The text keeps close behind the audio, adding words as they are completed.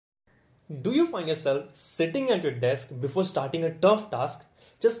Do you find yourself sitting at your desk before starting a tough task,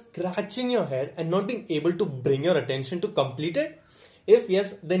 just scratching your head and not being able to bring your attention to complete it? If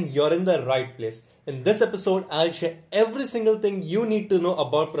yes, then you're in the right place. In this episode, I'll share every single thing you need to know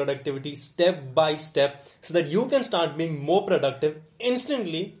about productivity step by step so that you can start being more productive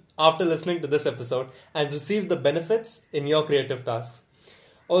instantly after listening to this episode and receive the benefits in your creative tasks.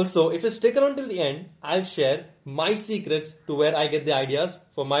 Also, if you stick around till the end, I'll share my secrets to where I get the ideas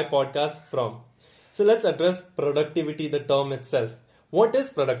for my podcast from. So let's address productivity, the term itself. What is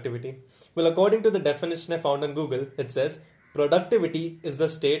productivity? Well, according to the definition I found on Google, it says productivity is the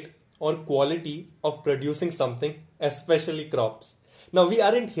state or quality of producing something, especially crops. Now, we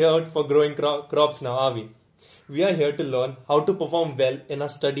aren't here for growing crops now, are we? We are here to learn how to perform well in our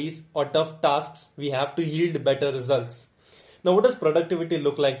studies or tough tasks we have to yield better results. Now, what does productivity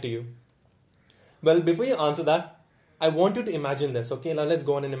look like to you? Well, before you answer that, I want you to imagine this, okay? Now, let's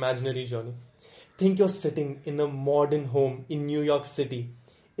go on an imaginary journey. Think you're sitting in a modern home in New York City,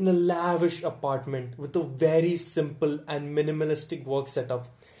 in a lavish apartment with a very simple and minimalistic work setup.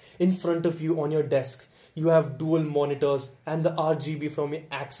 In front of you on your desk, you have dual monitors and the RGB from your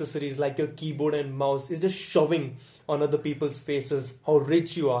accessories like your keyboard and mouse is just shoving on other people's faces how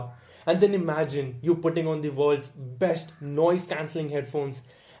rich you are. And then imagine you putting on the world's best noise cancelling headphones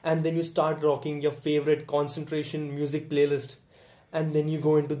and then you start rocking your favorite concentration music playlist and then you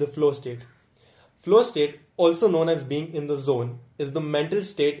go into the flow state. Flow state, also known as being in the zone, is the mental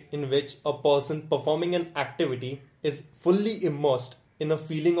state in which a person performing an activity is fully immersed in a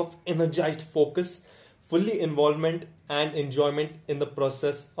feeling of energized focus, fully involvement and enjoyment in the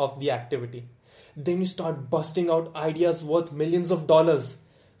process of the activity. Then you start busting out ideas worth millions of dollars.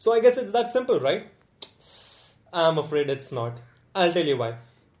 So I guess it's that simple, right? I'm afraid it's not. I'll tell you why.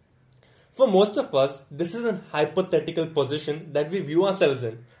 For most of us, this is a hypothetical position that we view ourselves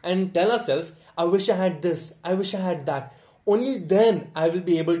in and tell ourselves, I wish I had this, I wish I had that. Only then I will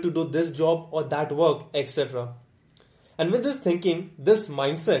be able to do this job or that work, etc. And with this thinking, this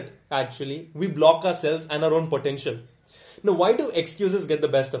mindset, actually, we block ourselves and our own potential. Now, why do excuses get the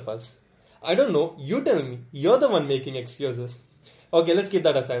best of us? I don't know. You tell me. You're the one making excuses. Okay, let's keep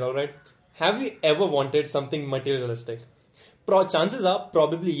that aside, alright? Have you ever wanted something materialistic? Chances are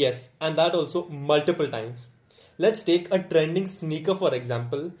probably yes, and that also multiple times. Let's take a trending sneaker for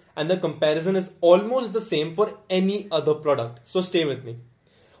example, and the comparison is almost the same for any other product. So stay with me.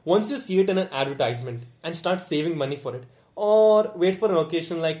 Once you see it in an advertisement and start saving money for it, or wait for an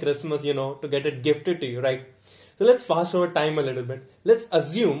occasion like Christmas, to get it gifted to you, right? So let's fast forward time a little bit. Let's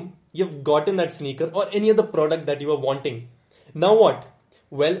assume you've gotten that sneaker or any other product that you were wanting. Now what?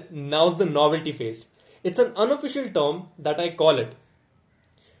 Well, now's the novelty phase. It's an unofficial term that I call it.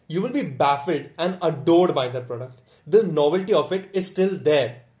 You will be baffled and adored by that product. The novelty of it is still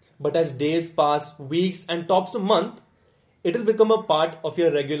there. But as days pass, weeks and tops a month, it will become a part of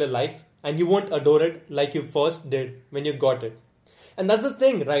your regular life and you won't adore it like you first did when you got it. And that's the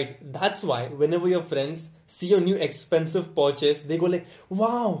thing, right? That's why whenever your friends see your new expensive purchase, they go like,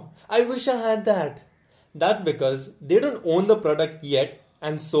 wow, I wish I had that. That's because they don't own the product yet,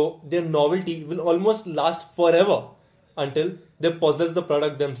 and so their novelty will almost last forever until they possess the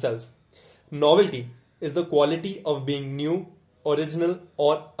product themselves. Novelty is the quality of being new, original,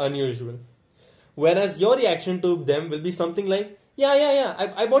 or unusual. Whereas your reaction to them will be something like, yeah,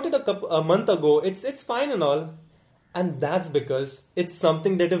 I bought it a month ago, it's fine and all. And that's because it's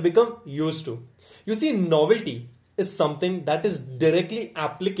something that you've become used to. You see, novelty is something that is directly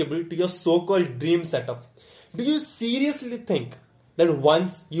applicable to your so-called dream setup. Do you seriously think that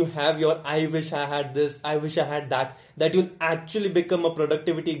once you have your I wish I had this, I wish I had that you'll actually become a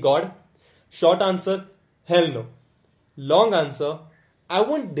productivity god? Short answer, hell no. Long answer, I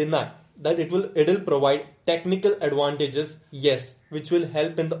won't deny that it'll provide technical advantages, yes, which will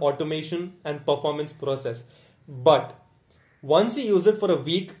help in the automation and performance process. But once you use it for a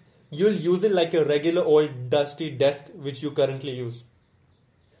week, you'll use it like a regular old dusty desk which you currently use.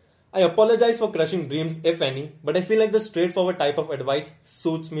 I apologize for crushing dreams, if any, but I feel like the straightforward type of advice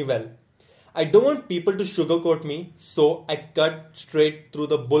suits me well. I don't want people to sugarcoat me, so I cut straight through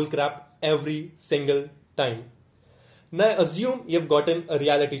the bullcrap every single time. Now assume you've gotten a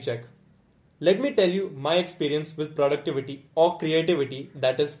reality check. Let me tell you my experience with productivity or creativity,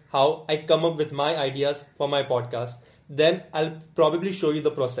 that is how I come up with my ideas for my podcast. Then I'll probably show you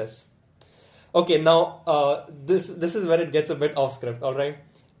the process. Okay, now this is where it gets a bit off script, alright?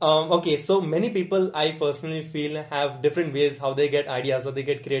 Okay, so many people I personally feel have different ways how they get ideas or they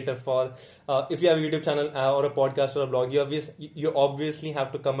get creative for. If you have a YouTube channel or a podcast or a blog, you obviously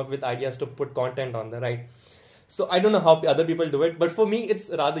have to come up with ideas to put content on there, right? So I don't know how other people do it, but for me it's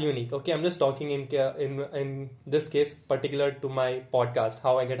rather unique. Okay, I'm just talking in this case particular to my podcast,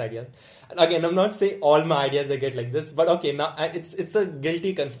 how I get ideas. And again, I'm not saying all my ideas I get like this, but okay, now it's a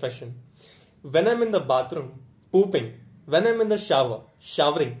guilty confession. When I'm in the bathroom pooping, when I'm in the shower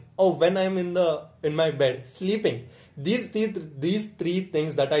showering, or when I'm in my bed sleeping, these three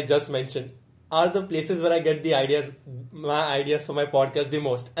things that I just mentioned are the places where I get my ideas for my podcast the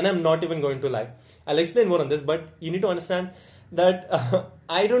most. And I'm not even going to lie. I'll explain more on this, but you need to understand that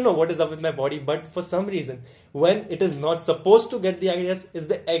I don't know what is up with my body, but for some reason, when it is not supposed to get the ideas, is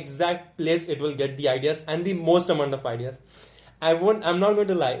the exact place it will get the ideas and the most amount of ideas. I'm not going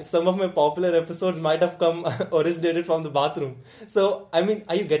to lie. Some of my popular episodes might have come originated from the bathroom. So, I mean,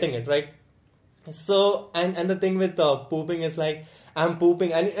 are you getting it, right? So, and the thing with pooping is like, I'm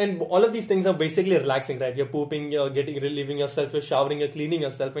pooping, and all of these things are basically relaxing, right? You're pooping, you're relieving yourself, you're showering, you're cleaning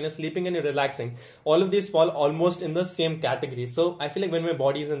yourself, when you're sleeping and you're relaxing. All of these fall almost in the same category. So, I feel like when my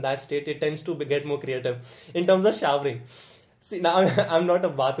body is in that state, it tends to get more creative. In terms of showering, see, now I'm not a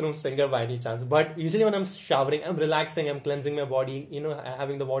bathroom singer by any chance, but usually when I'm showering, I'm relaxing, I'm cleansing my body,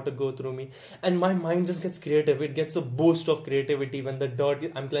 having the water go through me, and my mind just gets creative. It gets a boost of creativity when the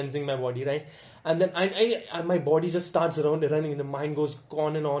dirt, I'm cleansing my body, right? And then my body just starts running, and the mind goes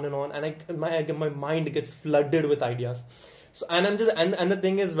on and on and on, and my mind gets flooded with ideas. So, and I'm just, and the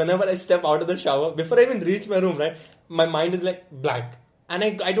thing is, whenever I step out of the shower, before I even reach my room, right, my mind is like blank. And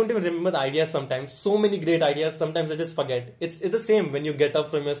I don't even remember the ideas sometimes. So many great ideas. Sometimes I just forget. It's the same when you get up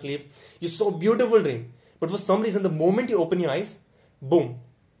from your sleep. You saw a beautiful dream. But for some reason, the moment you open your eyes, boom.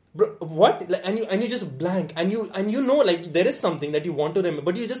 Bro, what? And you just blank. And you know like there is something that you want to remember,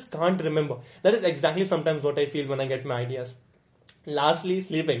 but you just can't remember. That is exactly sometimes what I feel when I get my ideas. Lastly,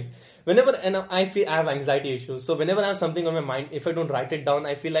 sleeping. And I have anxiety issues, so whenever I have something on my mind, if I don't write it down,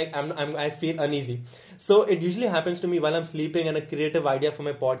 I feel like I feel uneasy. So it usually happens to me while I'm sleeping, and a creative idea for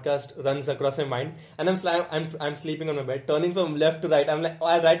my podcast runs across my mind, and I'm sleeping on my bed, turning from left to right. I'm like, oh,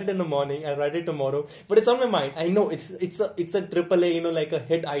 I'll write it in the morning, I'll write it tomorrow, but it's on my mind. I know it's a triple A, like a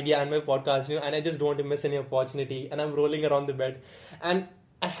hit idea on my podcast, and I just don't want to miss any opportunity, and I'm rolling around the bed, and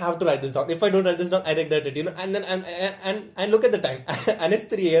I have to write this down. If I don't write this down, I regret it, And then and look at the time, and it's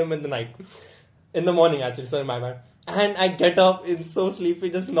 3 a.m. in the morning actually. Sorry, my bad. And I get up, in so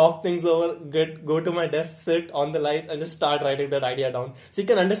sleepy, just knock things over, go to my desk, sit on the lights, and just start writing that idea down. So you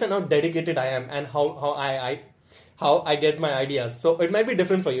can understand how dedicated I am and how I get my ideas. So it might be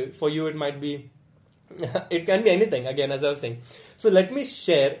different for you. For you, it might be. It can be anything, again, as I was saying. So let me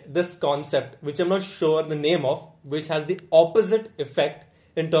share this concept, which I'm not sure the name of, which has the opposite effect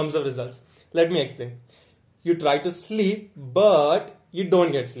in terms of results. Let me explain. You try to sleep, but you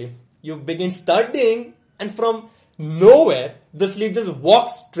don't get sleep. You begin studying, and from nowhere, the sleep just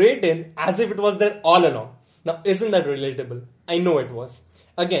walks straight in as if it was there all along. Now, isn't that relatable? I know it was.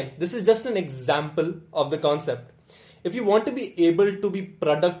 Again, this is just an example of the concept. If you want to be able to be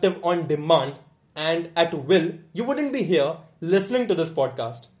productive on demand and at will, you wouldn't be here listening to this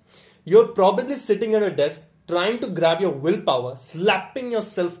podcast. You're probably sitting at a desk trying to grab your willpower, slapping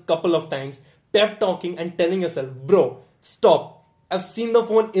yourself a couple of times, pep talking and telling yourself, bro, stop. I've seen the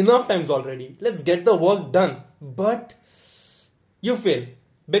phone enough times already. Let's get the work done. But you fail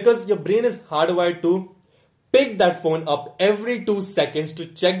because your brain is hardwired to pick that phone up every 2 seconds to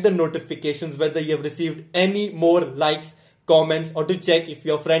check the notifications whether you have received any more likes, comments, or to check if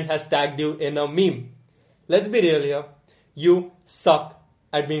your friend has tagged you in a meme. Let's be real here. You suck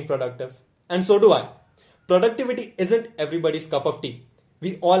at being productive. And so do I. Productivity isn't everybody's cup of tea.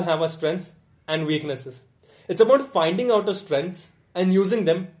 We all have our strengths and weaknesses. It's about finding out our strengths and using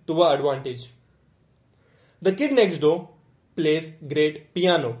them to our advantage. The kid next door plays great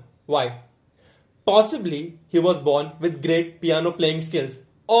piano. Why? Possibly he was born with great piano playing skills,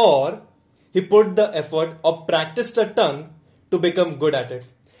 or he put the effort or practiced a ton to become good at it.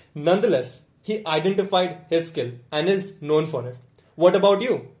 Nonetheless, he identified his skill and is known for it. What about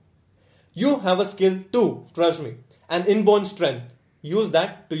you? You have a skill too, trust me, an inborn strength. Use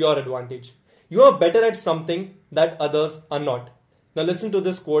that to your advantage. You are better at something that others are not. Now listen to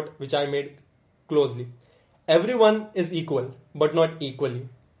this quote which I made closely. Everyone is equal, but not equally.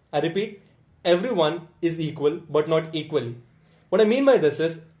 I repeat, everyone is equal, but not equally. What I mean by this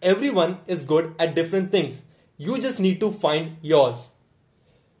is, everyone is good at different things. You just need to find yours.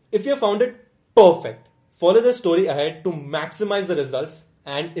 If you have found it, perfect. Follow the story ahead to maximize the results.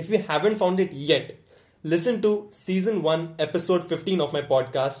 And if you haven't found it yet, listen to season 1, episode 15 of my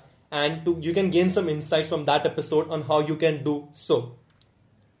podcast, and you can gain some insights from that episode on how you can do so.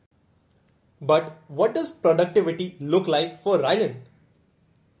 But what does productivity look like for Rylan?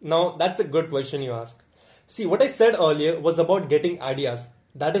 Now, that's a good question you ask. See, what I said earlier was about getting ideas.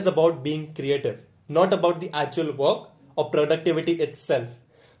 That is about being creative, not about the actual work or productivity itself.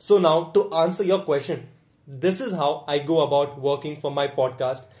 So, now to answer your question, this is how I go about working for my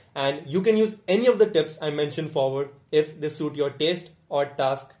podcast, and you can use any of the tips I mentioned forward if they suit your taste or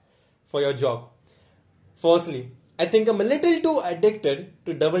task for your job. Firstly, I think I'm a little too addicted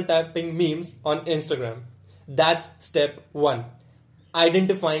to double tapping memes on Instagram. That's step one,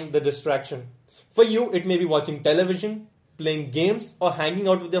 identifying the distraction. For you, it may be watching television, playing games, or hanging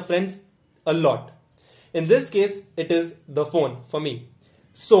out with your friends a lot. In this case, it is the phone for me.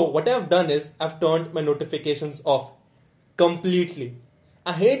 So, what I've done is I've turned my notifications off completely.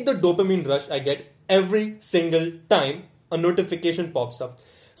 I hate the dopamine rush I get every single time a notification pops up.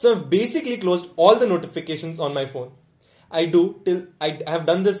 So, I've basically closed all the notifications on my phone. I have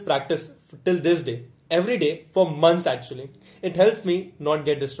done this practice till this day, every day for months actually. It helps me not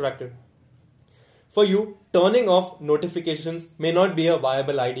get distracted. For you, turning off notifications may not be a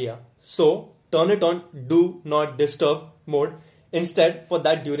viable idea. So, turn it on do not disturb mode instead for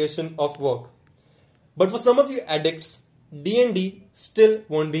that duration of work. But for some of you addicts, D&D still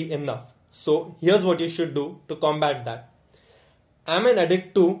won't be enough. So, here's what you should do to combat that. I'm an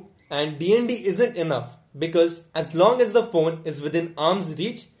addict too, and D&D isn't enough because as long as the phone is within arm's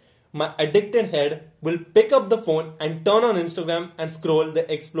reach, my addicted head will pick up the phone and turn on Instagram and scroll the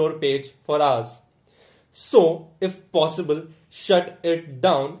explore page for hours. So, if possible, shut it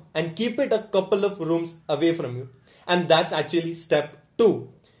down and keep it a couple of rooms away from you. And that's actually step 2.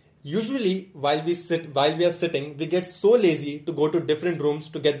 Usually, while we are sitting, we get so lazy to go to different rooms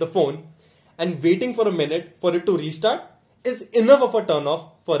to get the phone, and waiting for a minute for it to restart is enough of a turn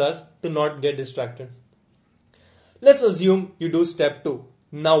off for us to not get distracted. Let's assume you do step 2.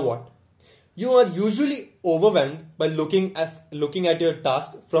 Now what? You are usually overwhelmed by looking at your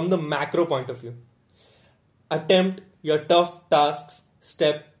task from the macro point of view. Attempt your tough tasks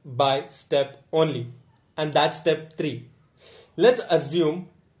step by step only. And that's step 3. Let's assume,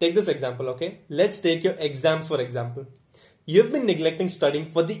 take this example, okay? Let's take your exams for example. You've been neglecting studying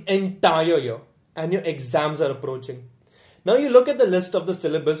for the entire year and your exams are approaching. Now you look at the list of the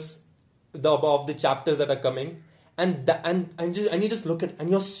syllabus of the chapters that are coming and you just look at and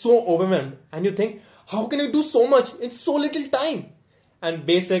you're so overwhelmed and you think, how can you do so much in so little time? And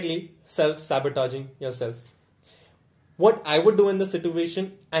basically self-sabotaging yourself. What I would do in the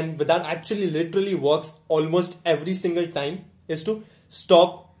situation, and that actually literally works almost every single time, is to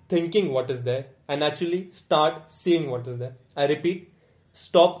stop thinking what is there and actually start seeing what is there. I repeat,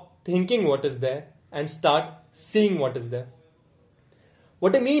 stop thinking what is there and start seeing what is there.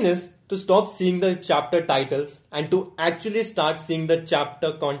 What I mean is to stop seeing the chapter titles and to actually start seeing the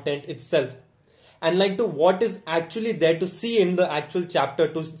chapter content itself. And like to what is actually there to see in the actual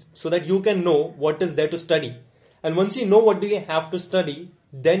chapter so that you can know what is there to study. And once you know what do you have to study,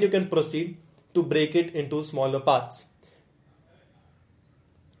 then you can proceed to break it into smaller parts.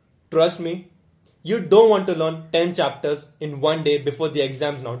 Trust me, you don't want to learn 10 chapters in one day before the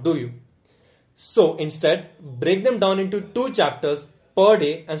exams now, do you? So instead, break them down into 2 chapters per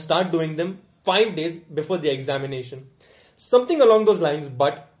day and start doing them 5 days before the examination. Something along those lines,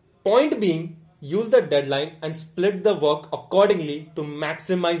 but point being, use the deadline and split the work accordingly to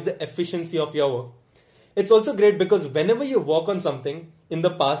maximize the efficiency of your work. It's also great because whenever you work on something in the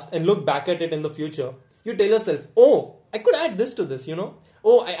past and look back at it in the future, you tell yourself, oh, I could add this to this,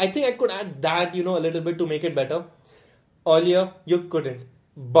 Oh, I think I could add that, a little bit to make it better. Earlier, you couldn't.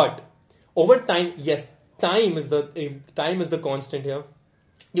 But over time, yes, time is the constant here.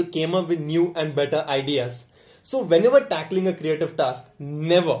 You came up with new and better ideas. So whenever tackling a creative task,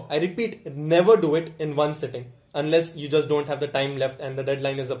 never, I repeat, never do it in one sitting. Unless you just don't have the time left and the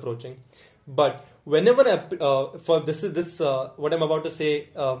deadline is approaching. But whenever what I'm about to say,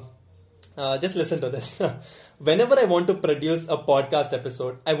 just listen to this. Whenever I want to produce a podcast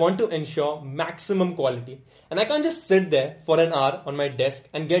episode, I want to ensure maximum quality. And I can't just sit there for an hour on my desk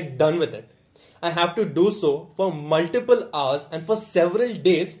and get done with it. I have to do so for multiple hours and for several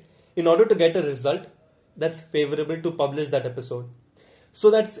days in order to get a result that's favorable to publish that episode. So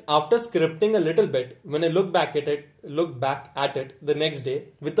that's after scripting a little bit, when I look back at it the next day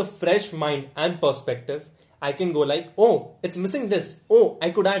with a fresh mind and perspective, I can go like, oh, it's missing this. Oh,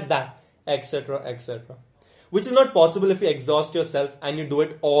 I could add that, etc., etc. Which is not possible if you exhaust yourself and you do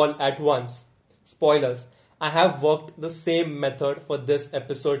it all at once. Spoilers, I have worked the same method for this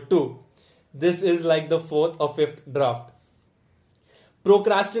episode too. This is like the 4th or 5th draft.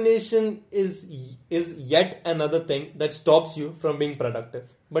 Procrastination is yet another thing that stops you from being productive.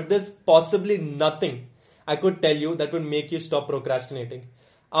 But there's possibly nothing I could tell you that would make you stop procrastinating.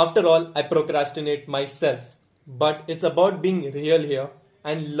 After all, I procrastinate myself. But it's about being real here,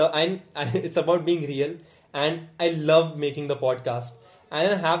 and it's about being real, and I love making the podcast.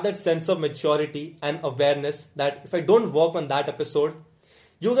 And I have that sense of maturity and awareness that if I don't work on that episode,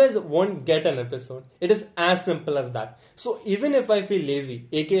 you guys won't get an episode. It is as simple as that. So even if I feel lazy,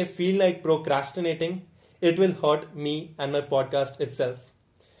 aka feel like procrastinating, it will hurt me and my podcast itself.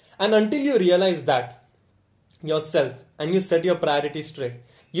 And until you realize that yourself and you set your priorities straight,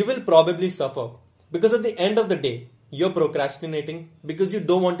 you will probably suffer. Because at the end of the day, you're procrastinating because you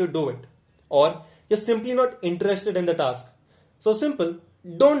don't want to do it. Or you're simply not interested in the task. So simple,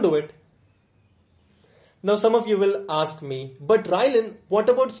 don't do it. Now some of you will ask me, but Rylan, what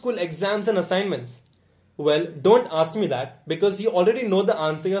about school exams and assignments? Well, don't ask me that because you already know the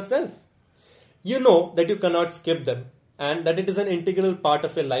answer yourself. You know that you cannot skip them and that it is an integral part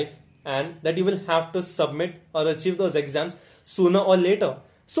of your life and that you will have to submit or achieve those exams sooner or later.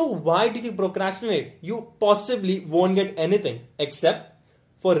 So why do you procrastinate? You possibly won't get anything except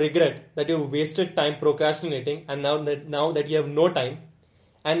for regret that you wasted time procrastinating and now that you have no time,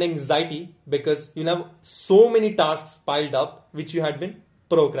 and anxiety because you'll have so many tasks piled up which you had been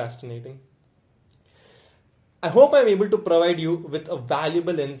procrastinating. I hope I'm able to provide you with a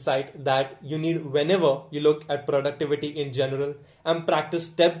valuable insight that you need whenever you look at productivity in general and practice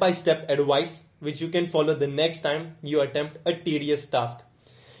step-by-step advice which you can follow the next time you attempt a tedious task.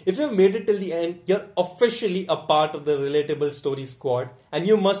 If you've made it till the end, you're officially a part of the Relatable Story Squad and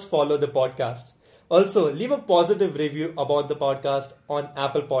you must follow the podcast. Also, leave a positive review about the podcast on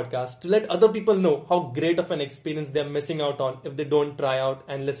Apple Podcasts to let other people know how great of an experience they're missing out on if they don't try out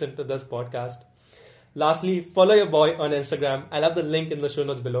and listen to this podcast. Lastly, follow your boy on Instagram. I'll have the link in the show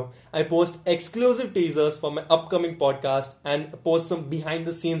notes below. I post exclusive teasers for my upcoming podcast and post some behind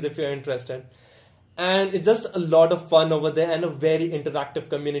the scenes if you're interested. And it's just a lot of fun over there and a very interactive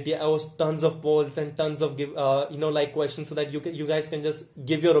community. I host tons of polls and tons of questions so that you guys can just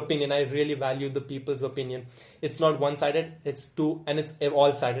give your opinion. I really value the people's opinion. It's not one-sided, it's two, and it's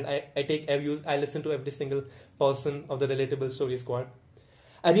all-sided. I take views. I listen to every single person of the Relatable Story Squad.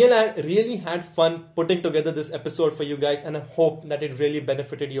 I really had fun putting together this episode for you guys, and I hope that it really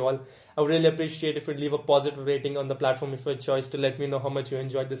benefited you all. I would really appreciate if you'd leave a positive rating on the platform of your choice to let me know how much you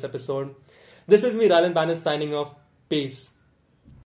enjoyed this episode. This is me, Rylan Bannis, signing off. Peace.